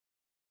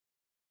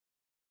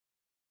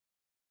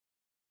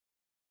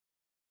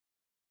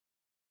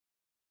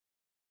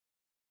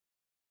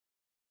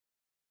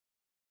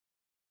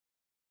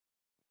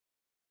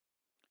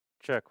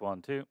Check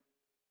 1, 2.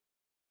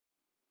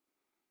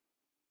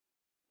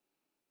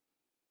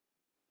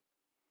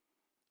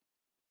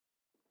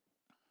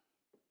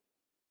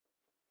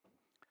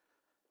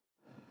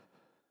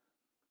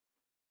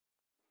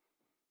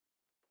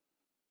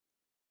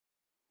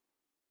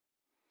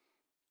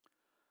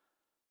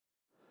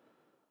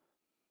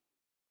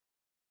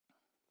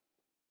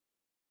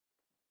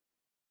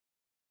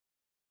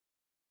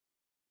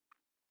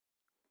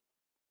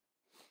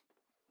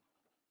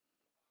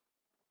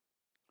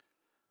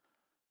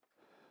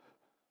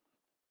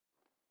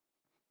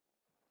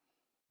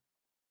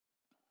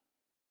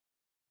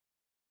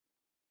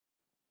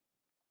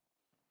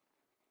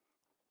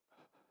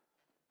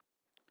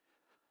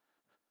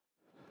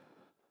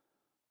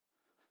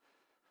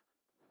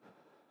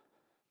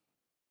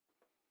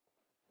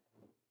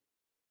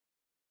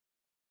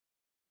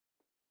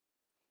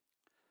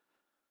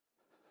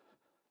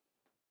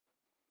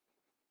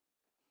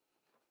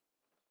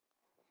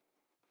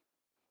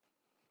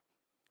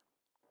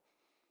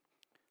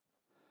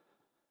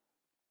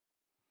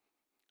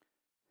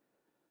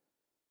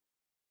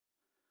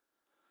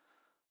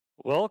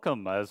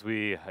 Welcome as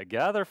we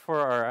gather for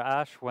our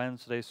Ash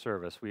Wednesday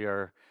service. We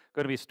are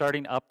going to be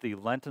starting up the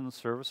Lenten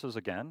services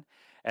again,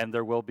 and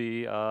there will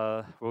be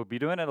we'll be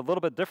doing it a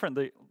little bit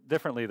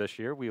differently this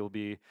year. We will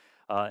be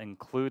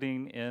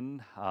including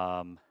in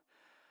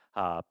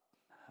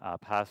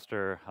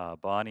Pastor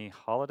Bonnie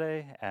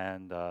Holiday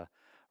and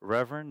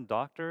Reverend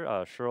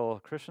Dr. Cheryl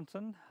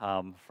Christensen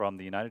from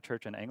the United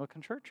Church and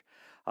Anglican Church,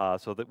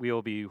 so that we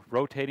will be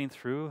rotating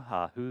through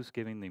who's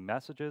giving the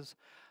messages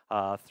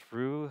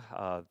through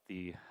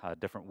the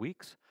different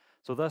weeks.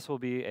 So this will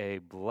be a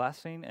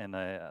blessing and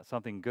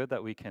something good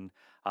that we can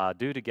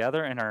do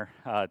together in our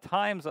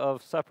times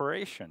of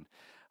separation.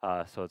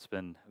 So it's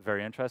been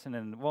very interesting,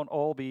 and it won't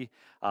all be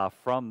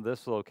from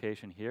this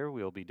location here.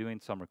 We'll be doing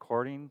some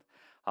recording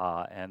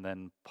and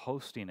then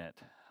posting it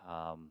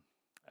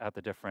at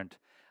the different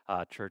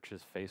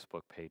churches'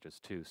 Facebook pages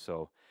too.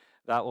 So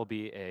that will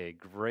be a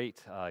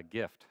great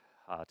gift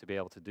to be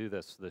able to do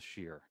this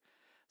year.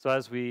 So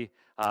as we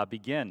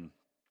begin,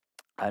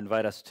 I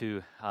invite us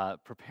to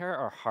prepare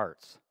our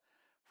hearts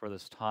for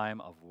this time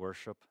of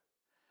worship,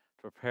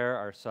 to prepare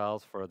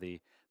ourselves for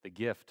the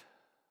gift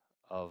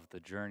of the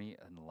journey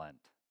in Lent.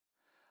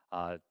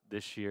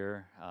 This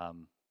year,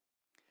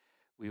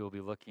 we will be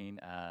looking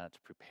at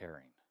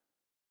preparing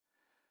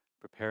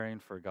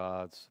for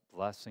God's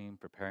blessing,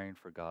 preparing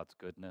for God's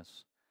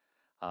goodness,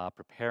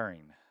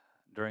 preparing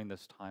during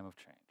this time of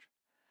change.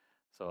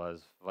 So I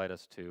invite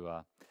us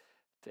to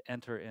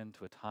enter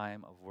into a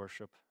time of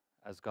worship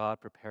as God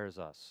prepares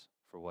us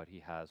for what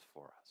He has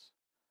for us.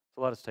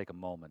 So let us take a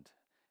moment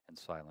in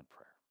silent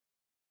prayer.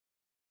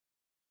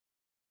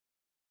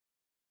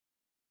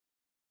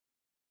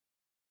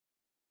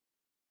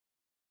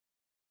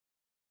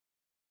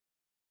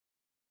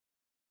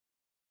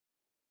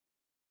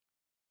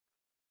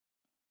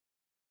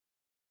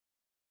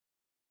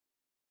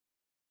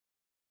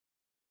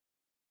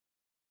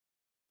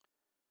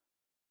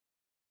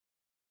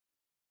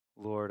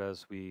 Lord,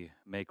 as we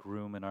make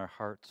room in our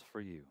hearts for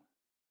You,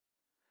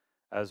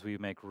 as we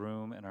make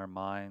room in our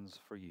minds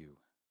for You,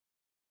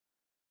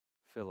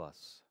 fill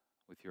us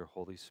with Your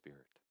Holy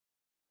Spirit.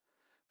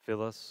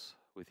 Fill us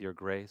with Your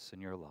grace and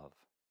Your love.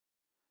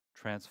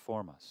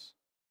 Transform us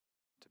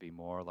to be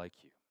more like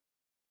You.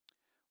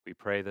 We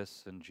pray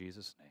this in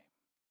Jesus' name.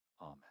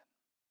 Amen.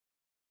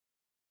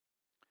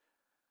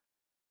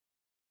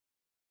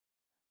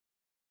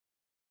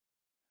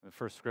 The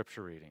first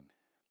scripture reading.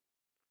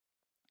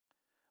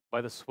 By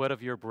the sweat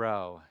of your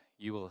brow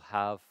you will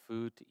have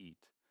food to eat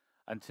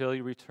until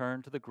you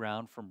return to the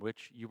ground from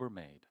which you were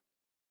made.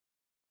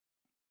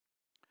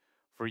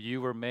 For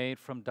you were made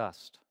from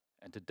dust,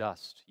 and to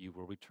dust you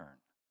will return.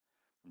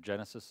 From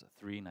Genesis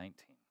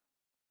 3:19.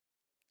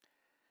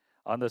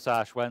 On this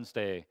Ash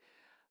Wednesday,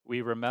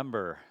 we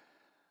remember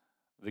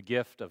the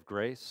gift of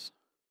grace,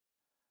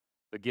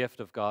 the gift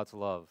of God's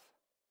love,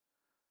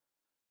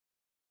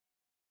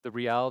 the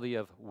reality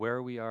of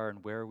where we are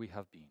and where we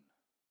have been.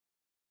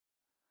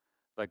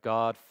 That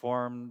God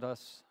formed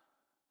us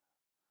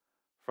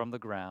from the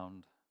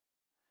ground.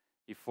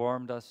 He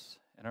formed us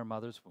in our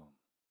mother's womb.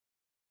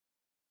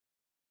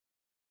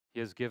 He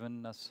has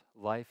given us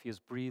life. He has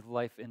breathed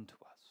life into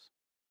us.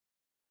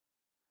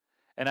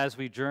 And as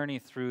we journey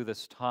through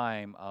this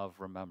time of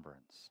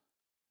remembrance,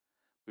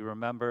 we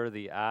remember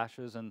the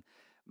ashes, and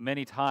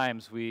many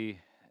times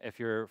if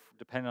you're,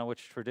 depending on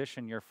which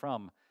tradition you're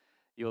from,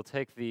 you'll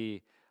take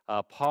the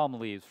palm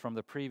leaves from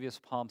the previous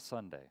Palm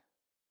Sunday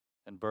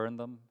and burn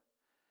them.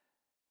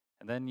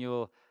 And then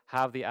you'll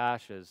have the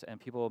ashes, and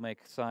people will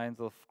make signs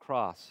of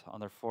cross on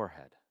their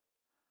forehead,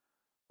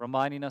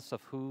 reminding us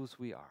of whose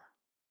we are.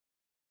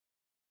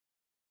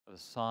 A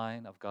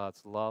sign of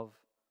God's love,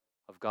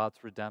 of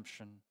God's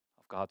redemption,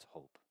 of God's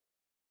hope.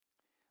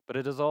 But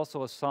it is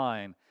also a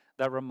sign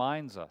that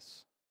reminds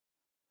us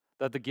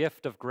that the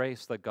gift of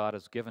grace that God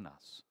has given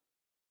us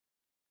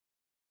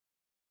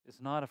is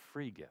not a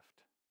free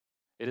gift.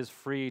 It is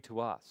free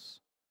to us.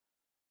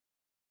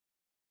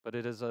 But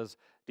it is, as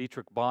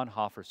Dietrich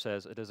Bonhoeffer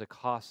says, it is a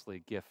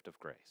costly gift of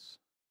grace.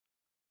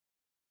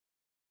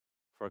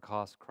 For it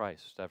cost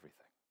Christ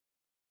everything,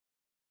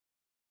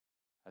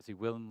 as he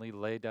willingly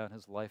laid down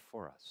his life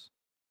for us,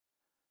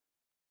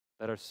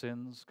 that our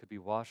sins could be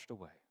washed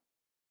away,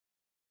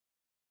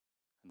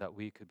 and that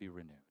we could be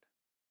renewed,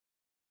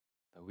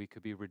 that we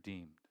could be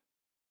redeemed,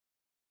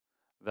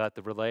 that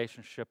the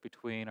relationship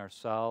between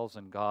ourselves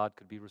and God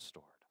could be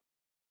restored.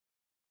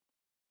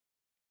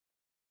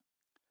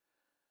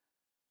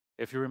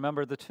 If you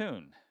remember the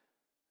tune,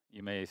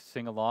 you may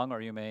sing along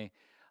or you may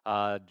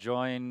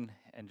join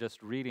in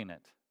just reading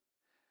it.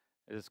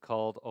 It is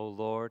called, O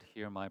Lord,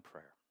 Hear My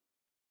Prayer.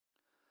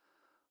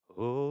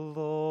 O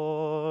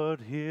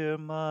Lord, hear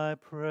my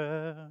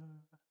prayer.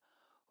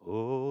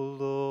 O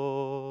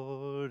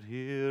Lord,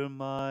 hear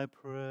my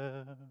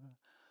prayer.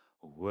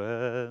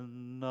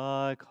 When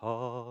I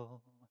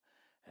call,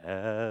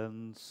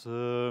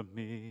 answer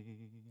me.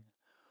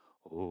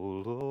 O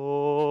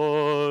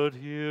Lord,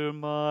 hear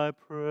my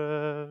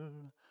prayer.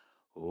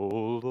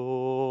 O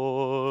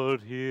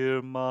Lord,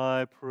 hear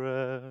my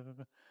prayer.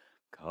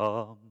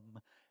 Come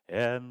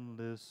and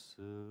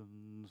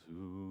listen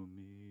to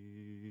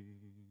me.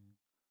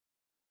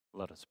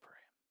 Let us pray.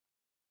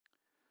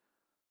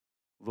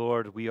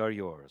 Lord, we are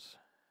yours.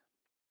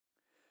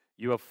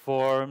 You have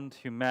formed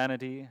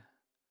humanity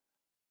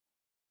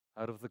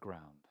out of the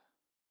ground.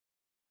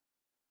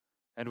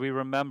 And we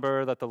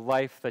remember that the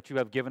life that you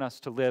have given us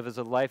to live is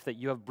a life that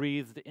you have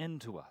breathed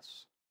into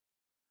us.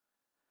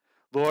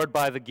 Lord,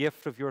 by the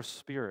gift of your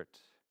Spirit,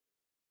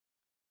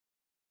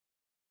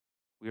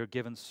 we are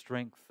given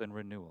strength and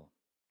renewal.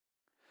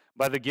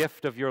 By the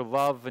gift of your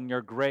love and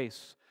your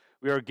grace,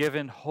 we are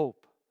given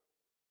hope.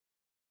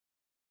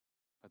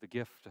 By the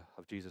gift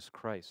of Jesus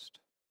Christ,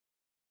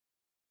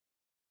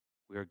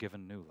 we are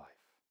given new life.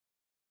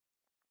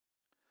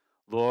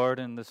 Lord,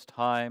 in this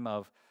time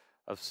of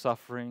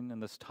suffering, in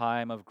this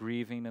time of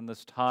grieving, in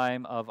this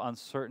time of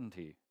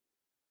uncertainty,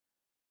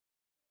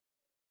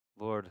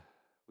 Lord,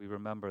 we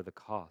remember the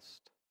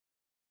cost.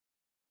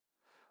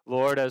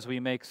 Lord, as we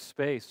make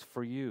space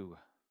for you,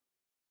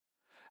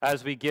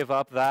 as we give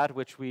up that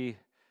which we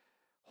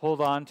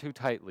hold on too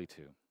tightly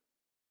to,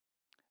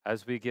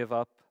 as we give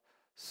up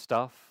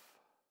stuff,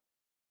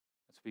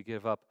 as we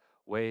give up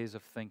ways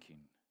of thinking,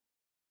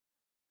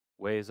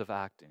 ways of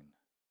acting,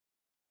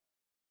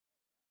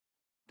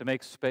 to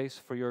make space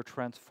for your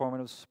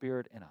transformative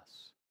Spirit in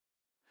us,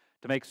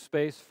 to make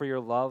space for your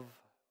love,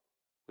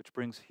 which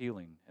brings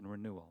healing and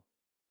renewal.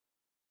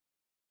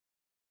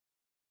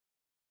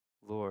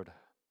 Lord,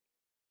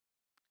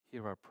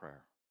 hear our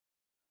prayer.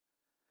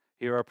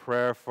 Hear our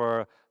prayer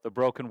for the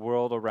broken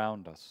world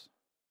around us.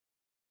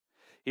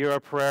 Hear our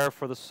prayer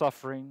for the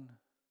suffering,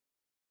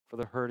 for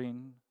the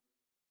hurting,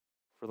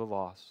 for the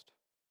lost.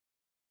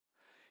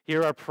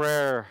 Hear our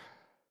prayer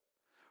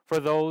for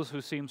those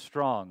who seem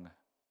strong,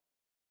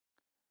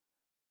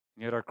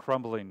 and yet are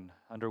crumbling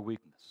under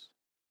weakness.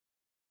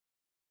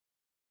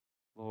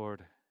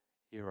 Lord,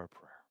 hear our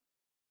prayer.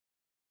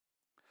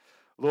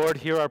 Lord,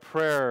 hear our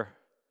prayer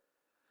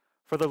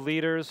for the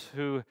leaders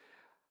who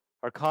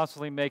are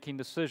constantly making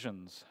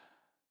decisions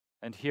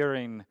and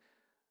hearing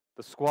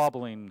the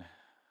squabbling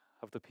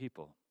of the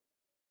people.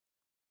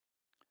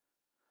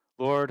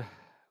 Lord,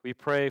 we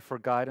pray for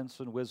guidance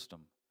and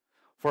wisdom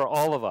for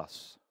all of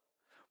us,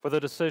 for the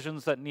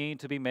decisions that need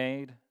to be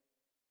made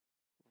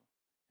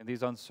in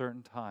these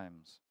uncertain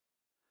times,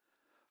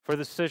 for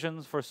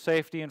decisions for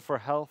safety and for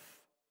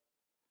health,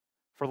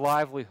 for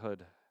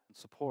livelihood and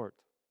support.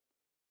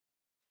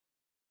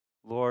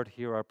 Lord,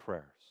 hear our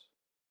prayers.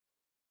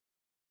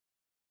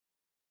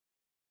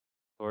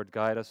 Lord,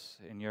 guide us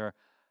in your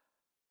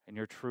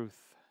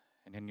truth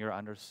and in your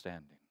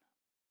understanding.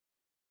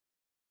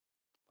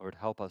 Lord,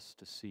 help us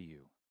to see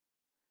you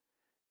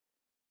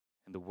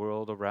in the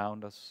world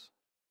around us,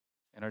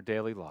 in our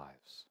daily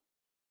lives.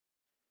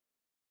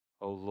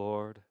 O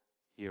Lord,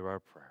 hear our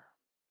prayer.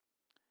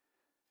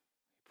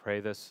 We pray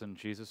this in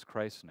Jesus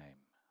Christ's name.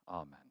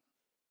 Amen.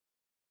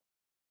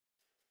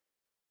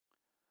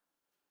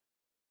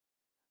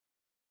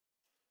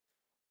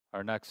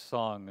 Our next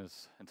song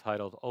is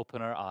entitled,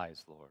 Open Our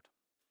Eyes, Lord.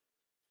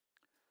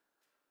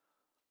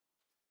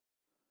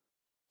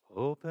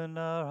 Open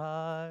our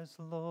eyes,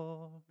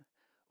 Lord,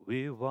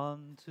 we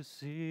want to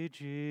see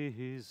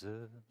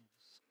Jesus,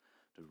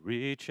 to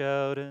reach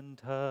out and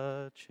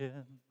touch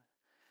him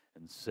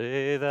and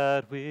say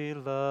that we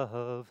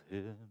love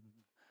him.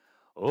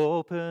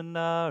 Open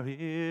our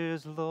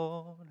ears,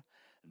 Lord,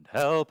 and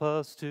help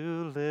us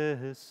to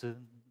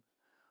listen.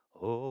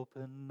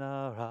 Open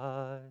our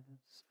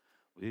eyes,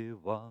 we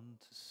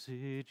want to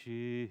see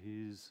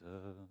Jesus.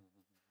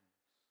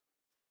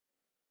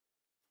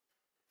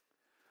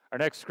 Our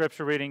next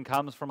scripture reading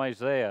comes from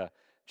Isaiah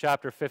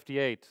chapter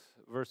 58,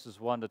 verses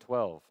 1 to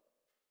 12.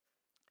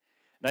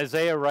 And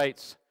Isaiah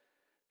writes,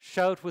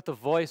 "Shout with the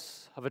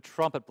voice of a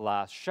trumpet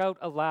blast. Shout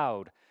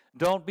aloud.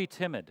 Don't be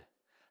timid.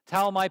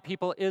 Tell my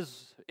people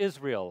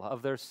Israel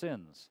of their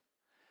sins.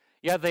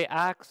 Yet they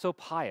act so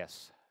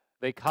pious.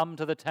 They come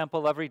to the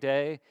temple every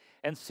day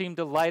and seem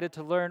delighted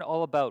to learn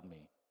all about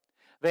me.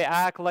 They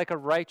act like a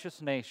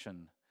righteous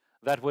nation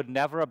that would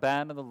never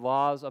abandon the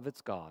laws of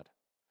its God.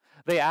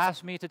 They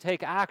ask me to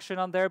take action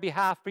on their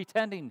behalf,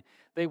 pretending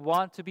they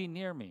want to be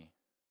near me.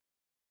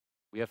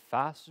 We have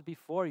fasted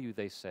before you,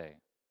 they say.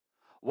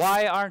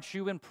 Why aren't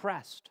you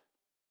impressed?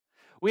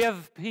 We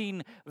have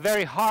been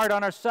very hard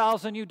on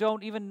ourselves and you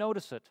don't even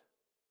notice it.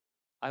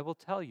 I will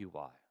tell you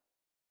why.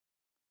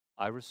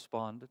 I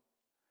responded,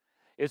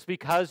 it's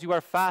because you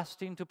are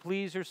fasting to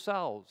please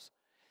yourselves.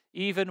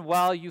 Even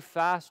while you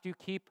fast, you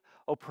keep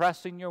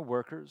oppressing your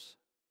workers.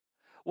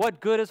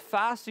 What good is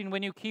fasting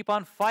when you keep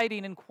on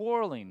fighting and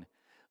quarreling?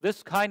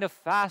 This kind of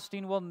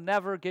fasting will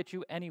never get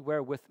you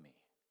anywhere with me.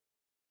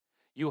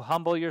 You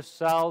humble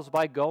yourselves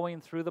by going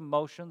through the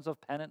motions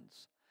of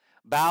penance,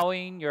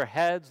 bowing your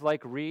heads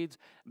like reeds,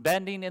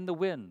 bending in the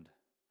wind.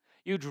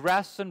 You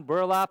dress in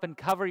burlap and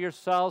cover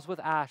yourselves with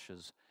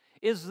ashes.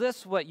 Is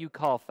this what you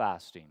call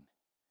fasting?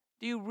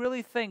 Do you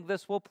really think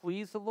this will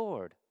please the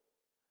Lord?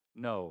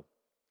 No,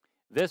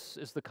 this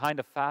is the kind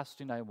of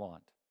fasting I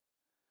want.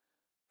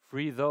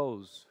 Free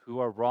those who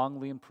are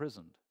wrongly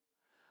imprisoned.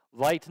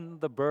 Lighten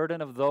the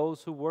burden of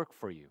those who work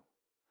for you.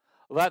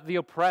 Let the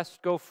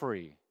oppressed go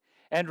free,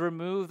 and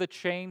remove the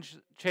chains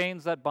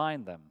that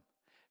bind them.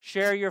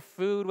 Share your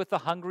food with the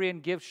hungry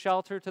and give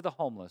shelter to the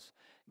homeless.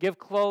 Give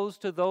clothes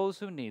to those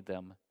who need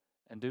them,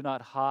 and do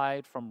not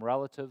hide from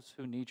relatives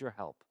who need your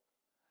help.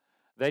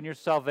 Then your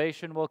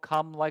salvation will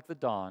come like the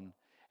dawn,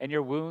 and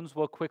your wounds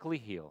will quickly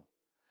heal.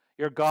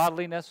 Your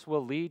godliness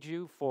will lead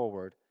you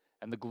forward,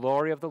 and the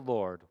glory of the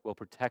Lord will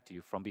protect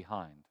you from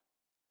behind.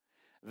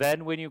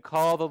 Then when you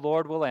call, the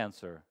Lord will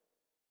answer,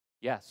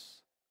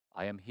 yes,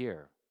 I am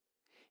here.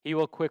 He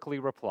will quickly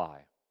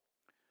reply.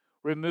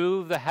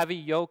 Remove the heavy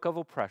yoke of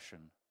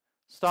oppression.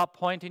 Stop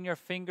pointing your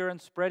finger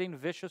and spreading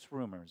vicious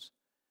rumors.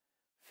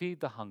 Feed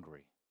the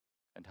hungry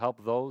and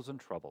help those in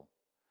trouble.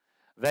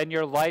 Then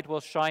your light will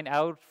shine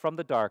out from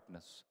the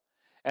darkness,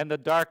 and the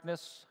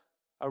darkness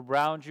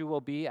around you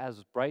will be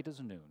as bright as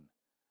noon.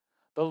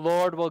 The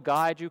Lord will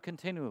guide you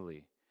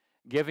continually,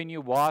 giving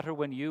you water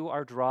when you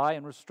are dry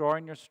and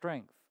restoring your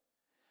strength.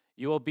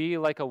 You will be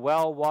like a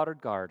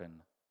well-watered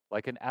garden,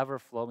 like an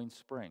ever-flowing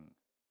spring.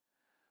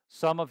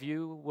 Some of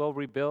you will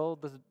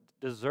rebuild the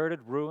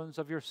deserted ruins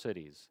of your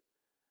cities.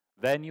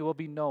 Then you will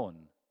be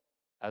known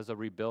as a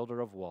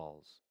rebuilder of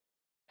walls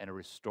and a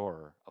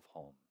restorer of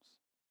homes.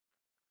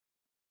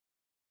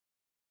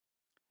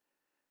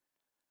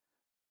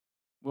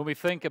 When we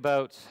think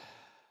about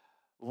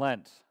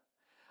Lent,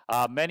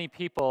 many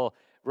people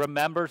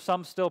remember,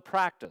 some still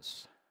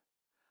practice.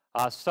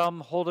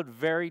 Some hold it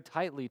very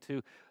tightly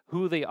to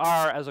who they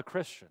are as a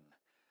Christian.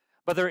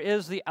 But there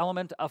is the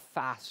element of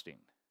fasting.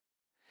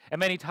 And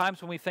many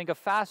times when we think of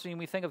fasting,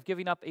 we think of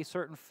giving up a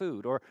certain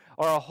food or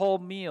a whole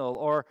meal,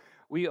 or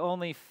we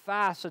only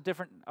fast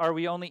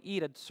we only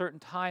eat at certain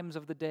times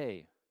of the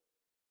day.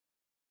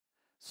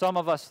 Some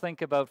of us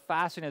think about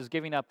fasting as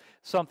giving up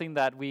something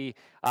that we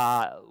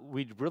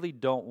really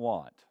don't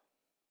want.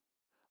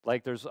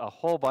 Like there's a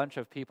whole bunch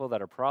of people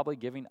that are probably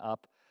giving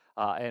up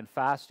and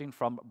fasting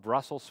from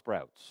Brussels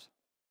sprouts.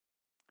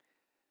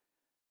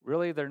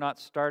 Really, they're not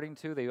starting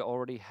to, they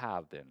already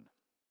have been.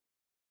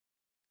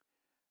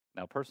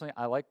 Now, personally,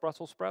 I like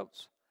Brussels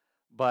sprouts,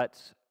 but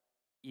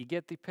you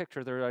get the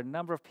picture. There are a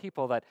number of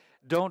people that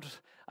don't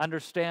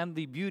understand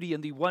the beauty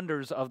and the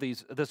wonders of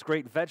this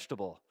great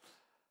vegetable.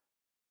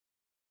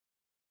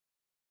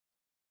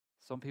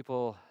 Some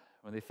people,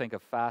 when they think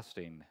of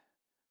fasting,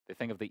 they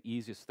think of the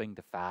easiest thing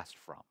to fast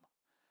from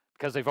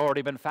because they've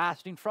already been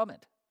fasting from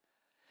it.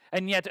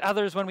 And yet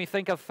others, when we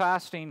think of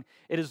fasting,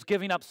 it is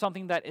giving up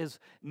something that is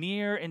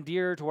near and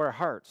dear to our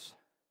hearts.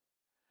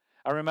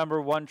 I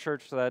remember one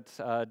church that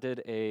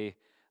did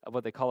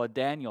what they call a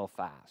Daniel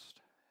fast,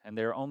 and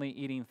they're only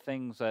eating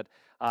things that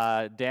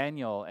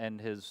Daniel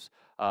and his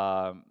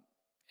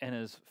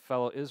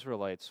fellow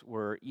Israelites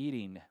were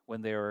eating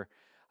when they were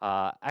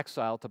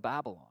exiled to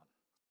Babylon,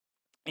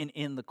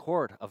 in the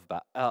court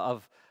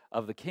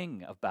of the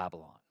king of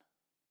Babylon.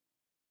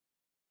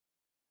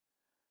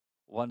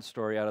 One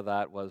story out of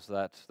that was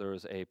that there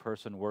was a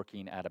person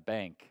working at a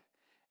bank,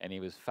 and he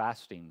was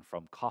fasting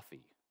from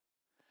coffee.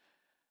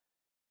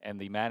 And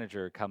the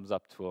manager comes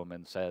up to him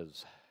and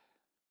says,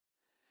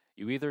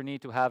 you either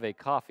need to have a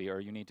coffee or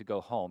you need to go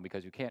home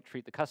because you can't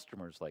treat the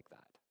customers like that.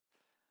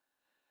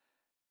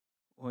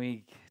 When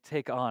we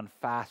take on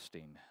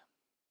fasting,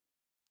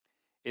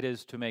 it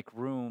is to make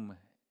room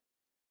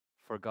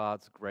for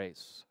God's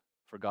grace,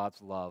 for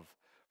God's love,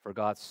 for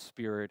God's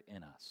Spirit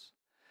in us,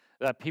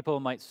 that people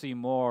might see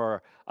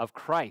more of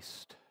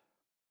Christ,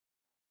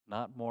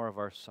 not more of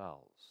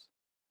ourselves.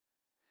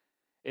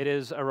 It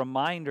is a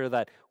reminder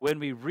that when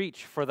we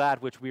reach for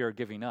that which we are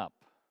giving up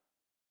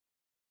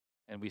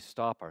and we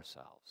stop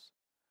ourselves,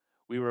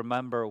 we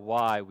remember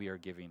why we are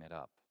giving it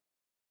up.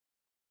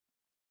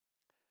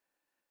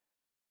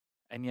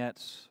 And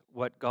yet,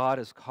 what God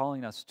is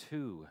calling us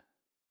to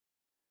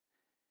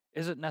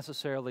isn't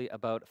necessarily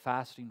about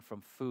fasting from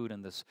food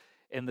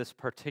in this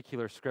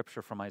particular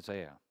scripture from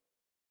Isaiah.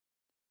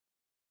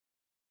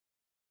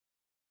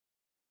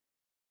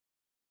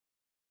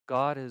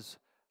 God is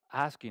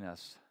asking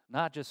us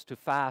not just to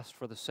fast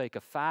for the sake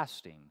of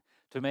fasting,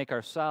 to make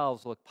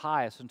ourselves look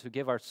pious and to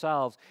give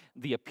ourselves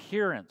the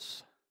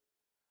appearance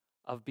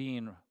of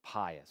being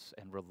pious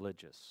and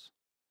religious,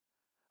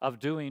 of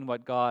doing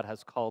what God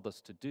has called us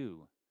to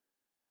do.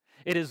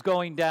 It is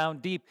going down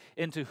deep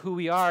into who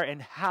we are and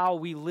how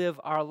we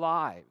live our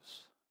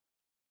lives.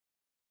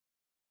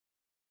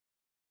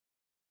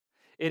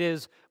 It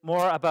is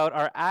more about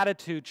our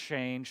attitude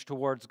change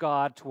towards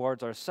God,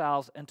 towards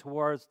ourselves, and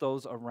towards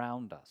those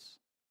around us.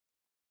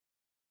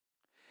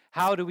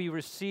 How do we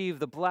receive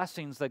the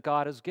blessings that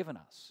God has given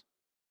us?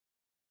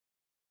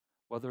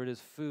 Whether it is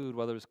food,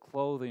 whether it is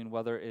clothing,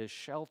 whether it is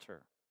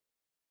shelter.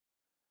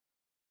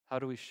 How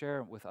do we share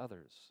it with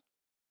others?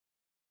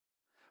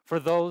 For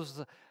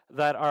those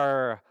that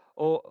are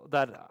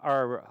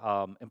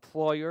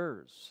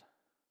employers,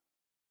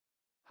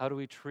 how do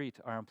we treat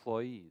our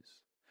employees?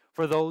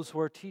 For those who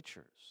are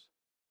teachers,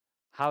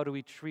 how do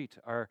we treat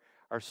our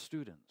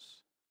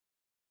students?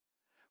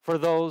 For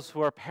those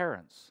who are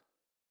parents,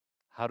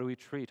 how do we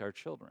treat our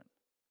children?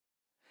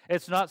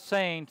 It's not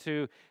saying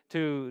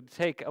to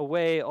take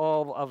away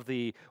all of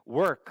the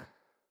work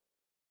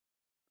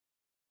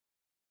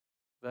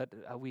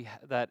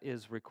that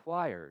is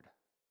required,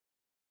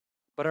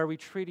 but are we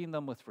treating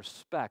them with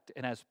respect?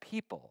 And as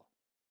people,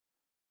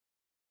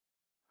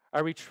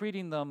 are we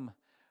treating them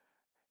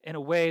in a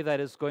way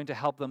that is going to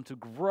help them to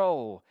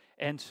grow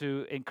and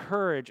to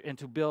encourage and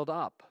to build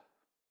up,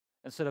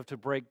 instead of to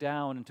break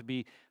down and to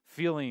be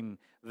feeling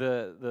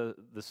the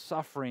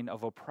suffering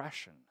of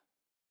oppression?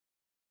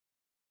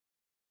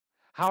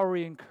 How are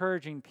we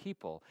encouraging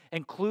people,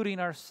 including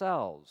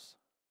ourselves,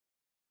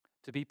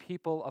 to be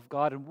people of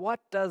God? And what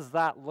does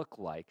that look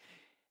like?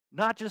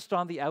 Not just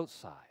on the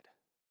outside,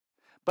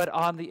 but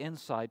on the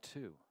inside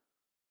too.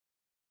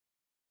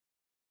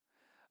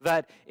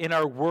 That in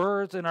our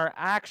words and our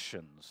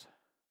actions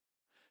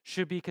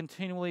should be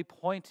continually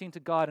pointing to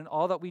God in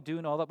all that we do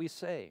and all that we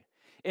say.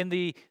 In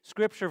the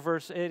scripture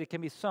verse, it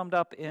can be summed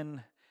up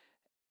in,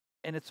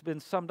 and it's been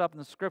summed up in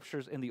the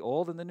scriptures in the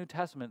Old and the New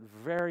Testament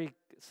very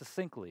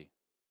succinctly.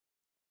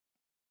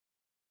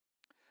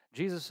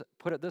 Jesus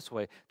put it this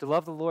way: to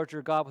love the Lord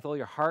your God with all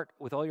your heart,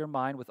 with all your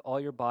mind, with all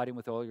your body, and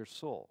with all your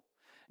soul.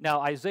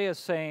 Now, Isaiah is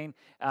saying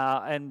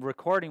and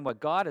recording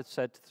what God had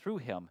said through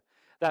him,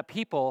 that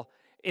people,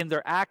 in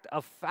their act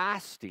of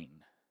fasting,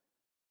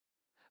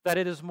 that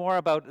it is more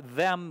about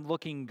them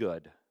looking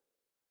good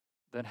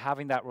than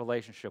having that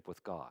relationship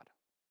with God.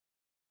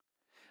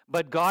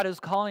 But God is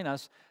calling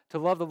us to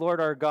love the Lord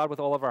our God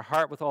with all of our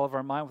heart, with all of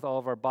our mind, with all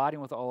of our body,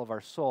 and with all of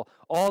our soul.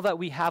 All that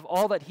we have,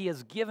 all that He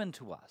has given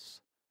to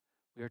us,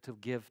 we are to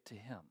give to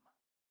Him.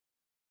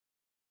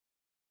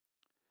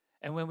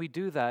 And when we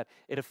do that,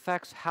 it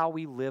affects how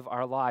we live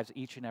our lives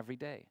each and every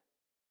day.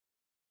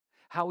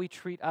 How we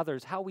treat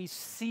others, how we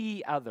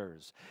see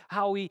others,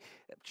 how we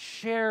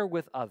share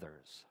with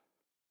others.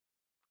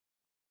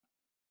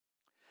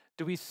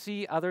 Do we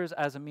see others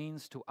as a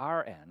means to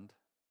our end,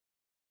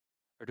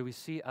 or do we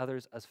see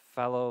others as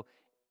fellow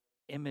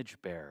image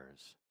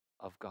bearers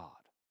of God?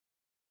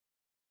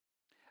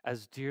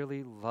 As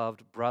dearly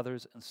loved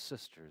brothers and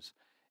sisters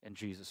in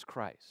Jesus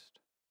Christ?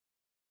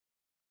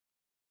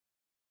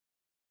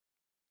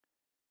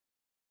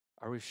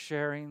 Are we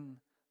sharing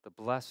the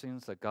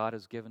blessings that God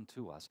has given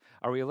to us?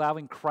 Are we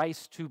allowing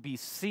Christ to be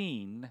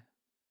seen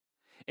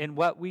in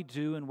what we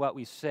do and what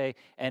we say,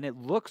 and it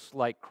looks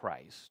like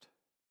Christ,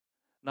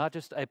 not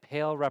just a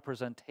pale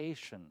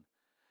representation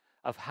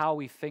of how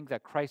we think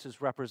that Christ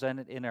is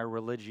represented in our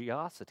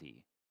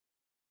religiosity,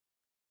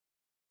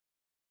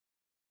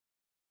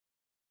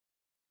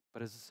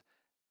 but is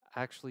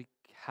actually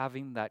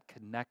having that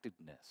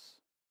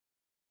connectedness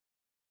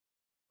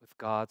with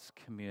God's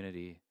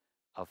community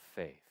of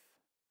faith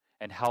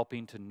and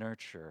helping to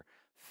nurture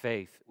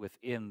faith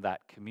within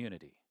that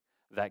community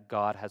that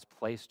God has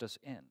placed us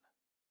in.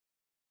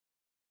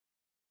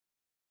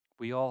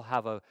 We all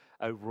have a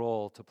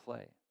role to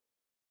play.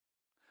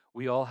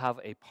 We all have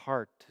a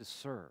part to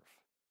serve.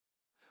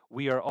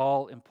 We are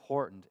all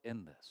important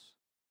in this,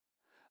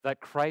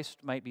 that Christ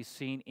might be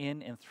seen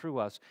in and through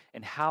us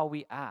in how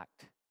we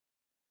act.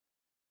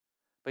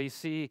 But you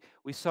see,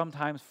 we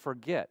sometimes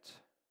forget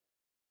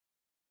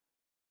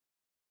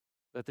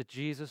that the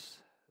Jesus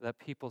that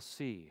people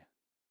see,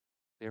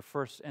 they are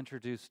first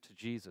introduced to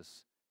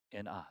Jesus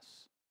in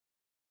us.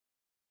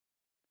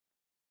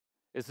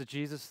 Is the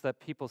Jesus that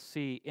people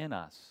see in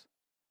us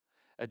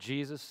a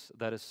Jesus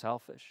that is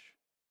selfish,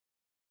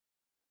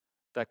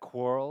 that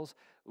quarrels?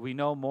 We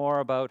know more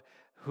about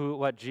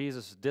what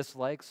Jesus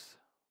dislikes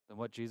than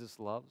what Jesus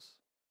loves.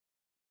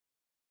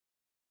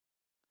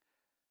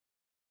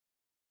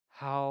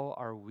 How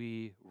are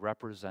we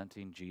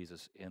representing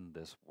Jesus in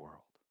this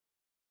world?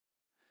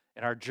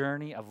 In our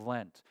journey of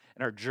Lent,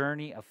 in our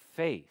journey of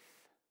faith,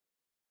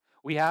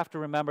 we have to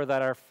remember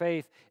that our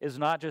faith is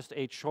not just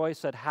a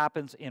choice that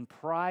happens in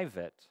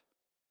private,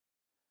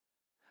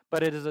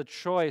 but it is a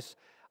choice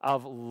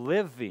of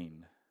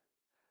living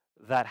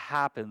that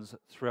happens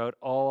throughout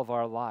all of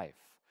our life,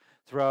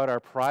 throughout our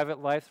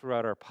private life,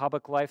 throughout our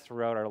public life,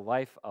 throughout our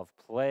life of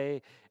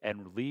play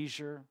and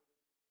leisure?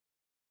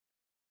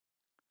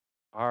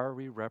 Are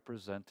we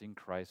representing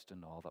Christ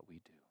in all that we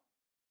do?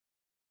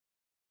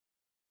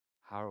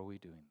 How are we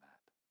doing that?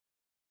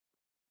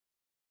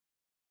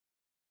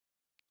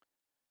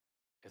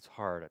 It's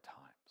hard at times.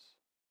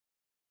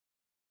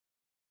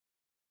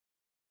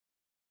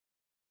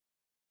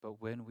 But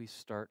when we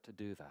start to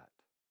do that,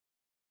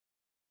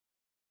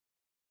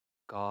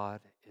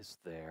 God is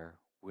there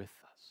with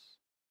us.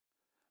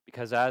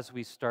 Because as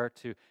we start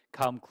to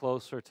come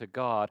closer to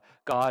God,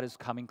 God is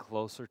coming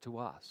closer to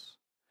us.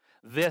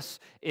 This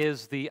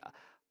is the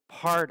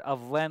part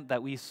of Lent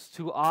that we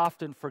too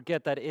often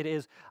forget, that it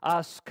is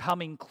us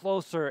coming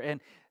closer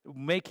and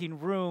making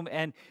room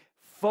and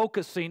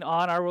focusing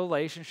on our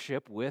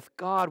relationship with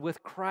God,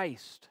 with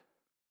Christ.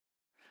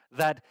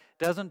 That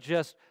doesn't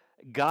just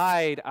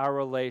guide our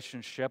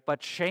relationship,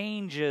 but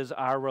changes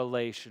our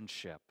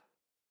relationship.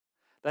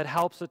 That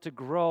helps it to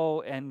grow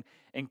and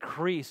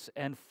increase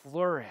and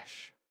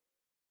flourish.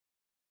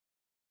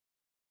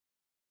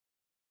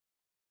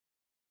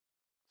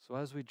 So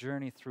as we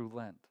journey through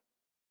Lent,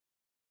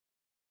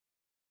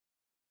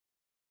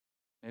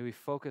 may we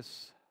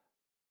focus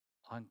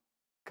on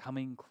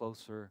coming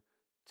closer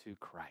to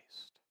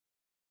Christ.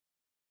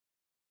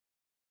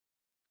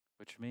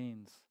 Which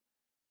means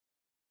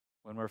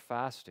when we're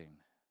fasting,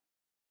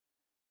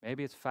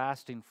 maybe it's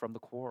fasting from the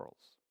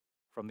quarrels,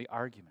 from the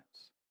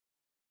arguments,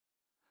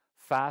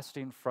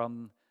 fasting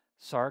from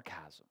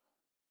sarcasm,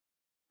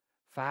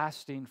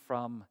 fasting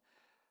from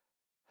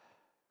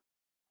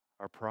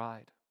our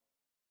pride,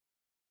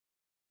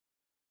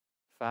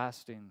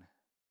 fasting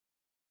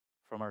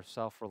from our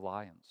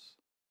self-reliance.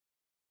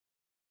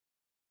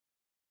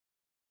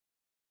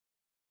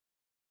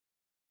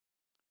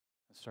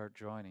 And start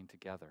joining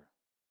together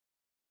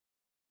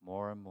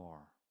more and more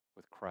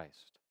with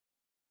Christ,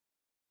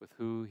 with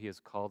who He has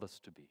called us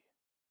to be,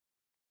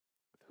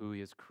 with who He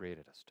has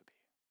created us to be.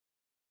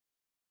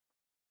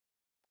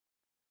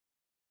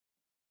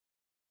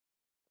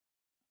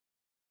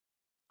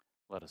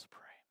 Let us pray.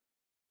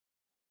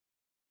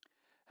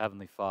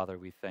 Heavenly Father,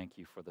 we thank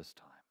You for this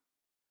time.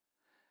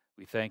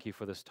 We thank You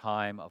for this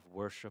time of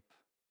worship,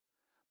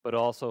 but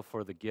also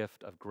for the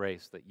gift of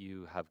grace that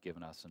You have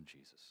given us in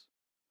Jesus.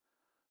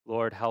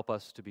 Lord, help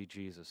us to be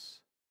Jesus.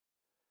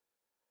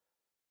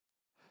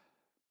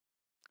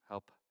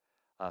 Help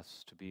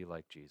us to be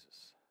like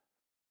Jesus,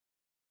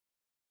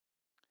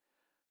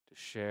 to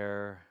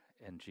share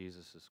in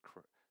Jesus'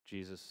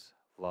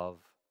 love,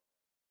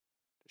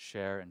 to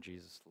share in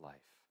Jesus' life,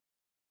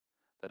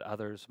 that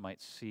others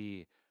might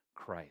see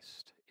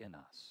Christ in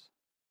us.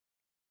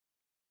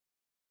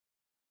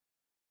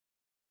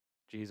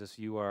 Jesus,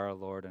 You are our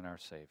Lord and our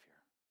Savior.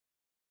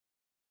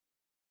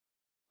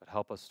 But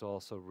help us to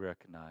also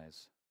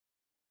recognize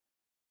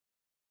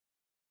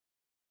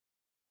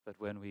that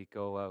when we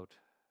go out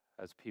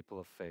as people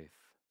of faith,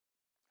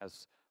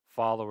 as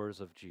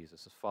followers of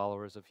Jesus, as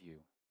followers of You,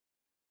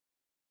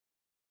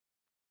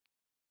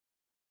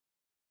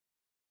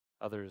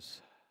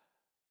 others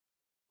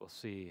will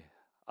see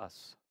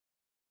us,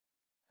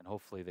 and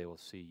hopefully they will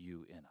see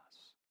You in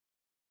us.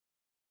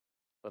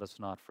 Let us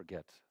not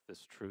forget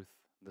this truth,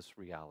 this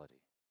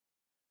reality,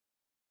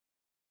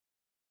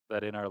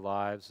 that in our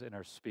lives, in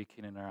our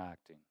speaking, in our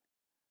acting,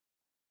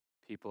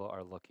 people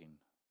are looking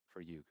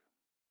for You.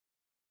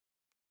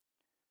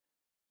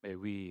 May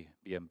we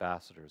be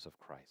ambassadors of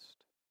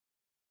Christ,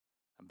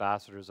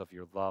 ambassadors of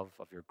Your love,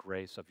 of Your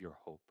grace, of Your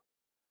hope,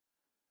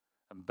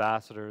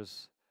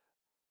 ambassadors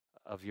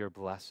of Your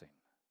blessing,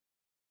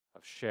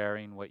 of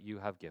sharing what You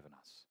have given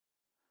us,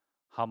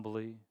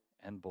 humbly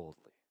and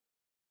boldly.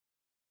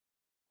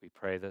 We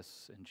pray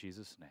this in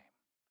Jesus' name.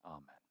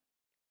 Amen.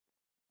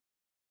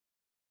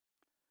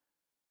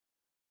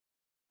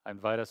 I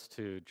invite us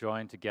to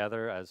join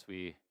together as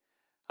we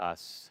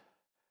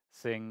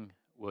sing,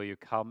 "Will You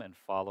Come and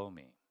Follow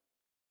Me?"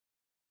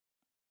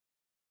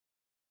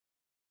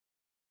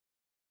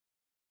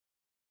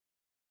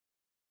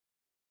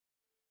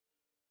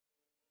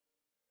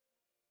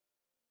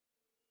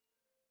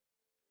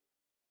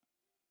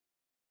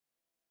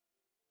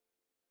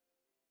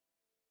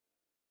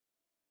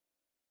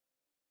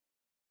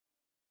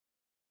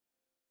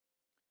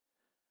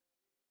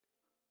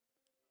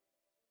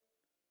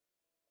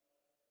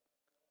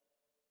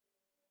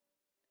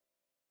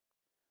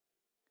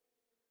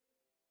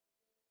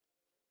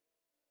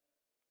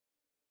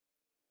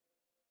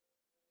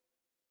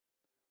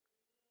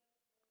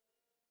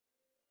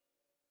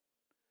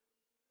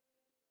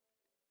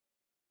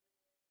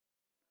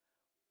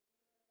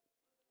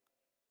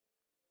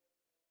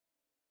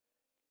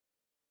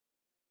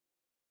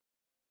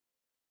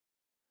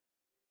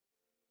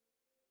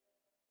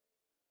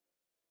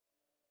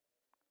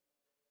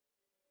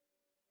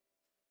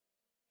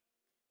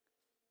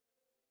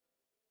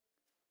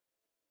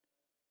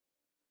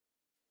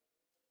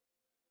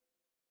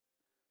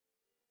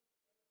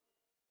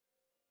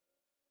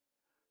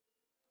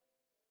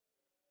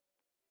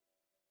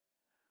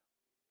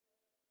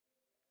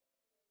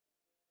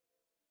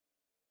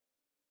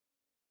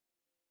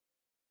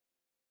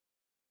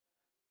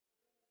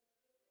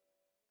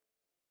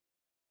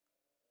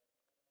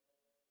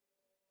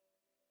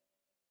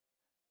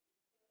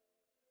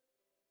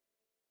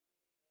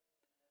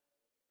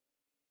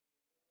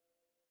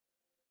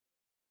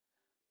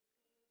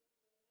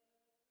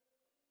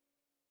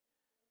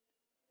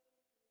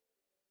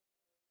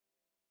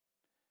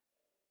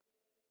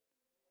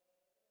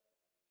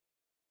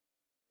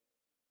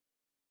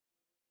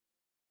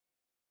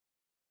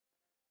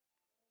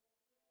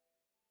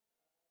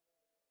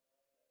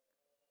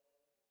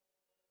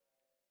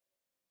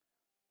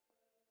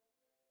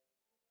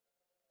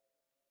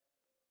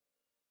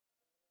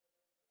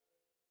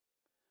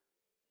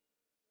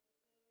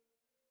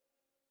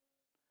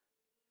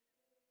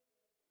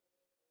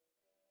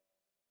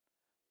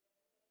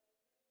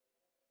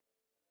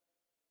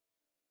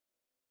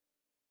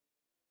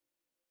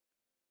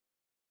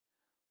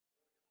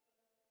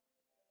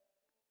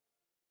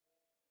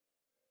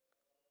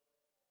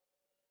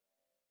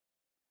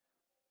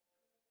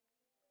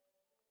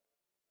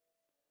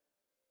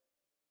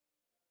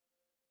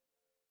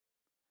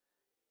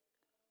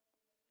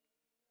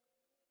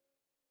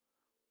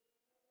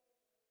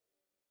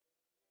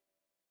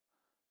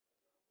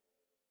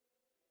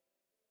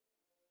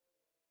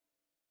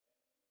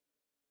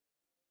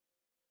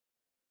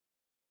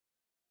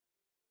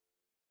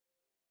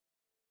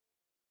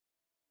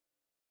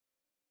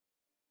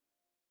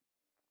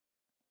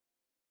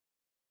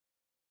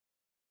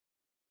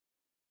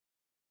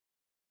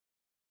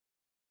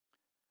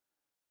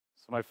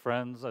 So, my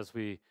friends, as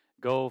we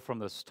go from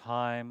this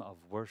time of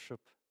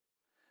worship,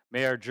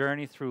 may our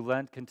journey through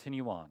Lent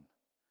continue on.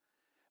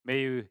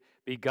 May you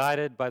be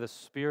guided by the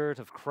Spirit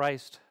of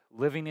Christ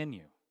living in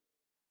you.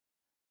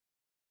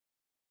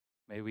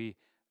 May we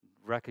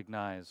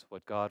recognize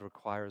what God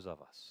requires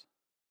of us.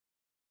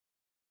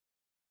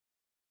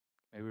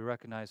 May we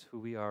recognize who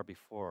we are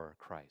before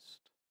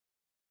Christ.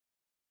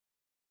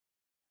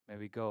 May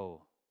we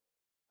go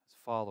as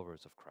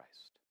followers of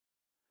Christ,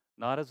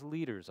 not as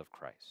leaders of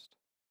Christ,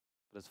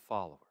 but as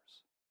followers.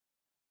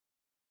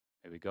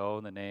 May we go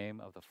in the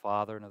name of the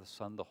Father and of the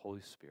Son and the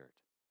Holy Spirit.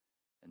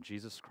 In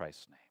Jesus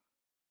Christ's name,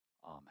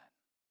 amen.